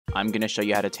I'm gonna show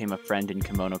you how to tame a friend in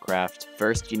Kemonocraft.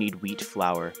 First, you need wheat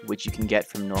flour, which you can get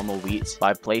from normal wheat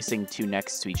by placing 2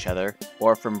 next to each other,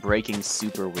 or from breaking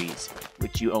super wheat,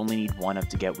 which you only need 1 of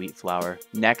to get wheat flour.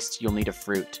 Next, you'll need a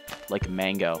fruit, like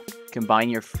mango. Combine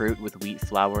your fruit with wheat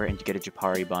flour and you get a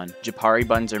Japari bun. Japari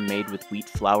buns are made with wheat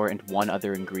flour and 1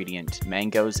 other ingredient.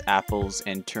 Mangoes, apples,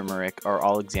 and turmeric are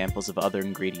all examples of other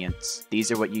ingredients.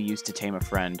 These are what you use to tame a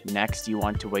friend. Next, you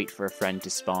want to wait for a friend to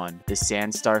spawn. The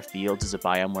Sandstar Fields is a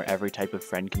biome where every type of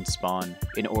friend can spawn.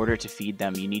 In order to feed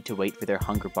them, you need to wait for their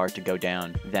hunger bar to go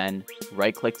down. Then,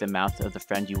 right-click the mouth of the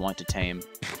friend you want to tame.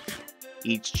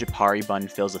 Each Japari bun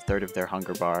fills 1/3 of their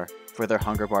hunger bar. For their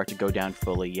hunger bar to go down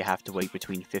fully, you have to wait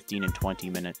between 15 and 20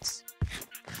 minutes.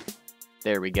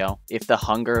 There we go. If the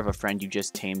hunger of a friend you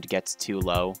just tamed gets too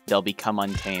low, they'll become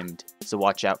untamed, so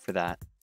watch out for that.